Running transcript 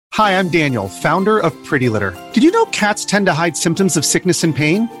Hi, I'm Daniel, founder of Pretty Litter. Did you know cats tend to hide symptoms of sickness and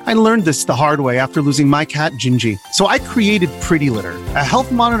pain? I learned this the hard way after losing my cat, Gingy. So I created Pretty Litter, a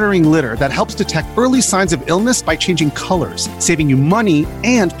health monitoring litter that helps detect early signs of illness by changing colors, saving you money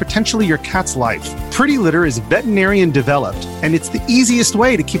and potentially your cat's life. Pretty Litter is veterinarian developed, and it's the easiest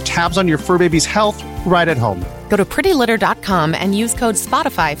way to keep tabs on your fur baby's health right at home. Go to prettylitter.com and use code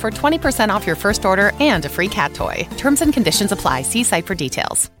SPOTIFY for 20% off your first order and a free cat toy. Terms and conditions apply. See site for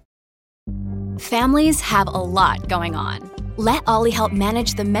details. Families have a lot going on. Let Ollie help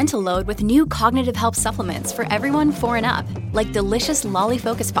manage the mental load with new cognitive help supplements for everyone 4 and up, like delicious Lolly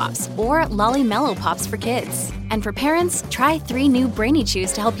Focus Pops or Lolly Mellow Pops for kids. And for parents, try 3 new Brainy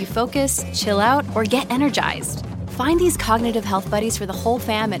Chews to help you focus, chill out, or get energized. Find these cognitive health buddies for the whole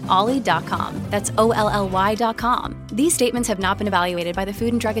fam at ollie.com. That's OLLY.com. These statements have not been evaluated by the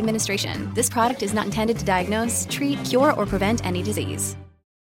Food and Drug Administration. This product is not intended to diagnose, treat, cure, or prevent any disease.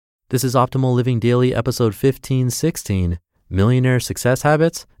 This is Optimal Living Daily, episode 1516, Millionaire Success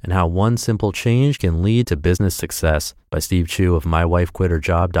Habits and How One Simple Change Can Lead to Business Success by Steve Chu of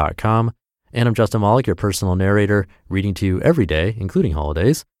MyWifeQuitHerJob.com. And I'm Justin Malik, your personal narrator, reading to you every day, including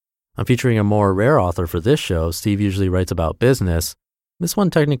holidays. I'm featuring a more rare author for this show. Steve usually writes about business. This one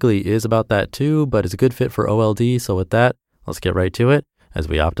technically is about that too, but it's a good fit for OLD. So with that, let's get right to it as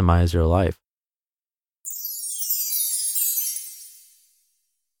we optimize your life.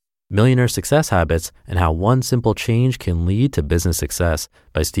 Millionaire Success Habits and How One Simple Change Can Lead to Business Success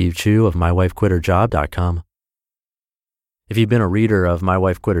by Steve Chu of MyWifeQuitHerJob.com. If you've been a reader of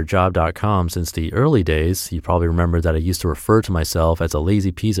MyWifeQuitHerJob.com since the early days, you probably remember that I used to refer to myself as a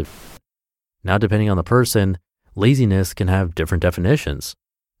lazy piece of. Now, depending on the person, laziness can have different definitions.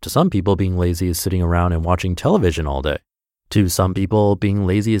 To some people, being lazy is sitting around and watching television all day. To some people, being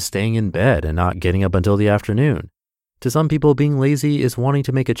lazy is staying in bed and not getting up until the afternoon. To some people, being lazy is wanting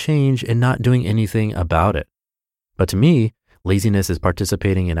to make a change and not doing anything about it. But to me, laziness is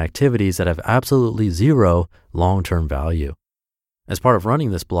participating in activities that have absolutely zero long-term value. As part of running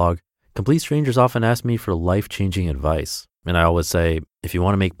this blog, complete strangers often ask me for life-changing advice. And I always say, if you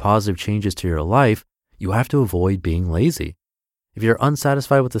want to make positive changes to your life, you have to avoid being lazy. If you're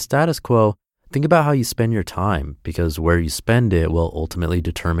unsatisfied with the status quo, think about how you spend your time, because where you spend it will ultimately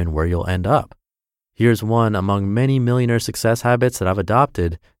determine where you'll end up. Here's one among many millionaire success habits that I've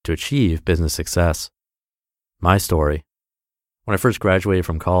adopted to achieve business success. My story. When I first graduated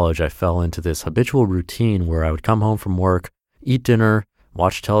from college, I fell into this habitual routine where I would come home from work, eat dinner,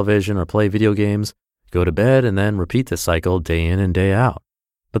 watch television or play video games, go to bed, and then repeat this cycle day in and day out.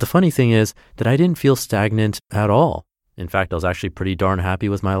 But the funny thing is that I didn't feel stagnant at all. In fact, I was actually pretty darn happy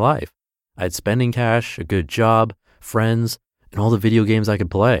with my life. I had spending cash, a good job, friends, and all the video games I could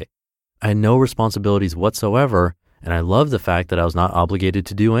play. I had no responsibilities whatsoever, and I loved the fact that I was not obligated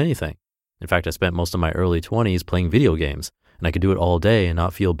to do anything. In fact, I spent most of my early 20s playing video games, and I could do it all day and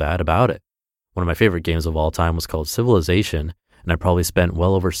not feel bad about it. One of my favorite games of all time was called Civilization, and I probably spent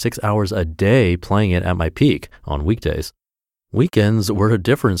well over 6 hours a day playing it at my peak on weekdays. Weekends were a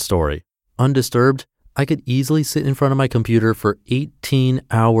different story. Undisturbed, I could easily sit in front of my computer for 18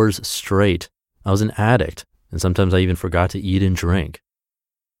 hours straight. I was an addict, and sometimes I even forgot to eat and drink.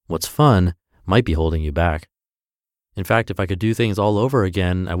 What's fun might be holding you back. In fact, if I could do things all over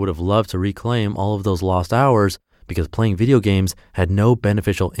again, I would have loved to reclaim all of those lost hours because playing video games had no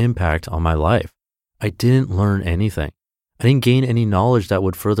beneficial impact on my life. I didn't learn anything. I didn't gain any knowledge that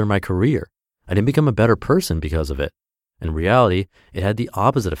would further my career. I didn't become a better person because of it. In reality, it had the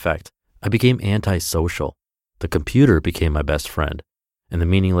opposite effect. I became antisocial. The computer became my best friend, and the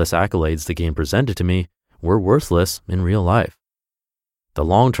meaningless accolades the game presented to me were worthless in real life. The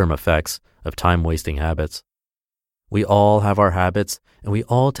long-term effects of time-wasting habits. We all have our habits, and we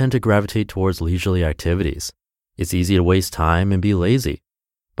all tend to gravitate towards leisurely activities. It's easy to waste time and be lazy.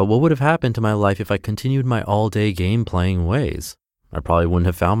 But what would have happened to my life if I continued my all-day game-playing ways? I probably wouldn't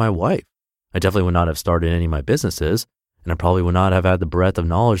have found my wife. I definitely would not have started any of my businesses, and I probably would not have had the breadth of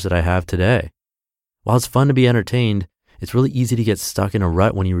knowledge that I have today. While it's fun to be entertained, it's really easy to get stuck in a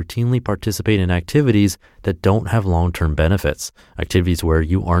rut when you routinely participate in activities that don't have long-term benefits, activities where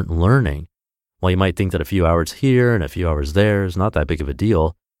you aren't learning. While you might think that a few hours here and a few hours there is not that big of a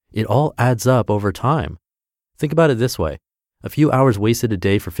deal, it all adds up over time. Think about it this way. A few hours wasted a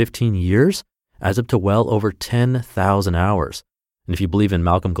day for 15 years adds up to well over 10,000 hours. And if you believe in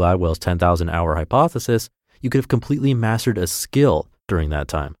Malcolm Gladwell's 10,000 hour hypothesis, you could have completely mastered a skill during that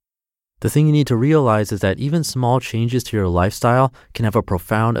time. The thing you need to realize is that even small changes to your lifestyle can have a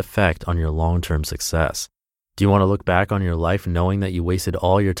profound effect on your long-term success. Do you want to look back on your life knowing that you wasted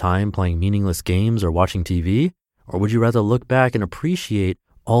all your time playing meaningless games or watching TV? Or would you rather look back and appreciate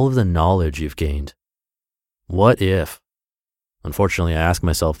all of the knowledge you've gained? What if? Unfortunately, I ask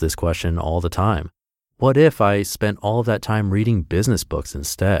myself this question all the time. What if I spent all of that time reading business books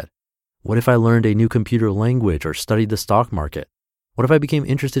instead? What if I learned a new computer language or studied the stock market? What if I became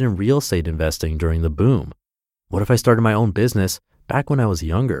interested in real estate investing during the boom? What if I started my own business back when I was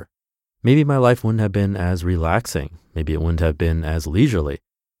younger? Maybe my life wouldn't have been as relaxing. Maybe it wouldn't have been as leisurely,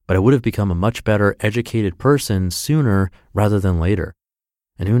 but I would have become a much better educated person sooner rather than later.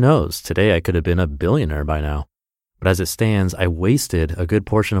 And who knows, today I could have been a billionaire by now. But as it stands, I wasted a good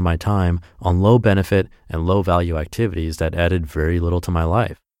portion of my time on low benefit and low value activities that added very little to my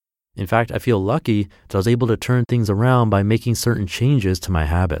life. In fact, I feel lucky that I was able to turn things around by making certain changes to my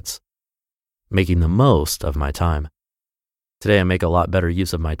habits, making the most of my time. Today, I make a lot better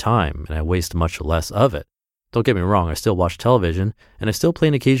use of my time and I waste much less of it. Don't get me wrong, I still watch television and I still play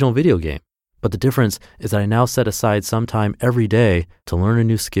an occasional video game. But the difference is that I now set aside some time every day to learn a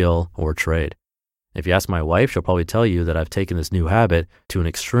new skill or trade. If you ask my wife, she'll probably tell you that I've taken this new habit to an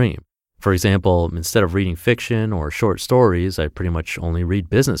extreme. For example, instead of reading fiction or short stories, I pretty much only read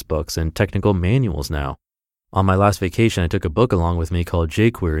business books and technical manuals now. On my last vacation, I took a book along with me called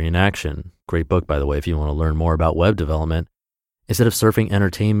jQuery in Action. Great book, by the way, if you want to learn more about web development. Instead of surfing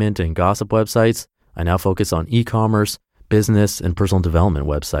entertainment and gossip websites, I now focus on e-commerce, business, and personal development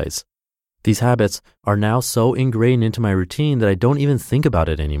websites. These habits are now so ingrained into my routine that I don't even think about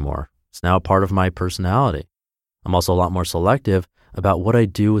it anymore. It's now a part of my personality. I'm also a lot more selective about what I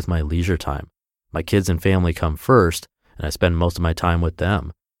do with my leisure time. My kids and family come first, and I spend most of my time with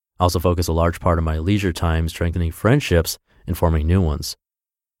them. I also focus a large part of my leisure time strengthening friendships and forming new ones.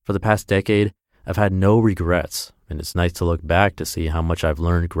 For the past decade, I've had no regrets, and it's nice to look back to see how much I've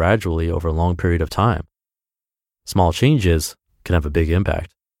learned gradually over a long period of time. Small changes can have a big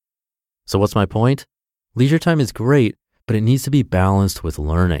impact. So what's my point? Leisure time is great, but it needs to be balanced with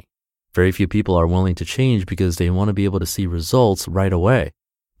learning. Very few people are willing to change because they want to be able to see results right away.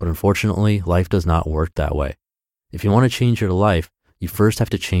 But unfortunately, life does not work that way. If you want to change your life, you first have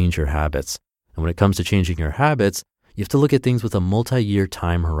to change your habits. And when it comes to changing your habits, you have to look at things with a multi-year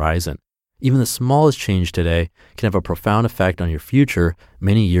time horizon. Even the smallest change today can have a profound effect on your future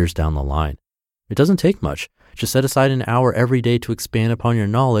many years down the line. It doesn't take much. Just set aside an hour every day to expand upon your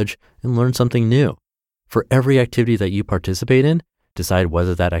knowledge and learn something new. For every activity that you participate in, decide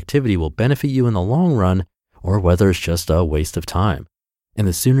whether that activity will benefit you in the long run or whether it's just a waste of time. And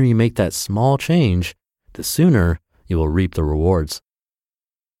the sooner you make that small change, the sooner you will reap the rewards.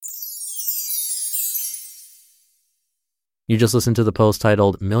 You just listened to the post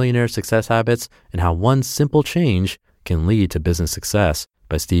titled Millionaire Success Habits and How One Simple Change Can Lead to Business Success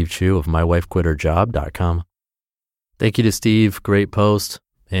by Steve Chu of MyWifeQuitHerJob.com. Thank you to Steve. Great post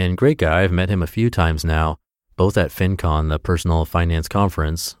and great guy. I've met him a few times now, both at FinCon, the personal finance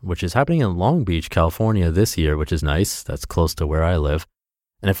conference, which is happening in Long Beach, California this year, which is nice. That's close to where I live.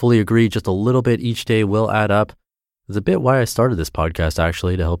 And I fully agree, just a little bit each day will add up. It's a bit why I started this podcast,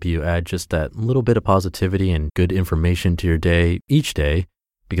 actually, to help you add just that little bit of positivity and good information to your day each day,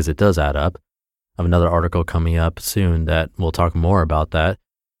 because it does add up. I have another article coming up soon that will talk more about that.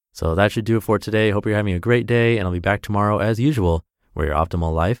 So that should do it for today. Hope you're having a great day, and I'll be back tomorrow as usual, where your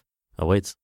optimal life awaits.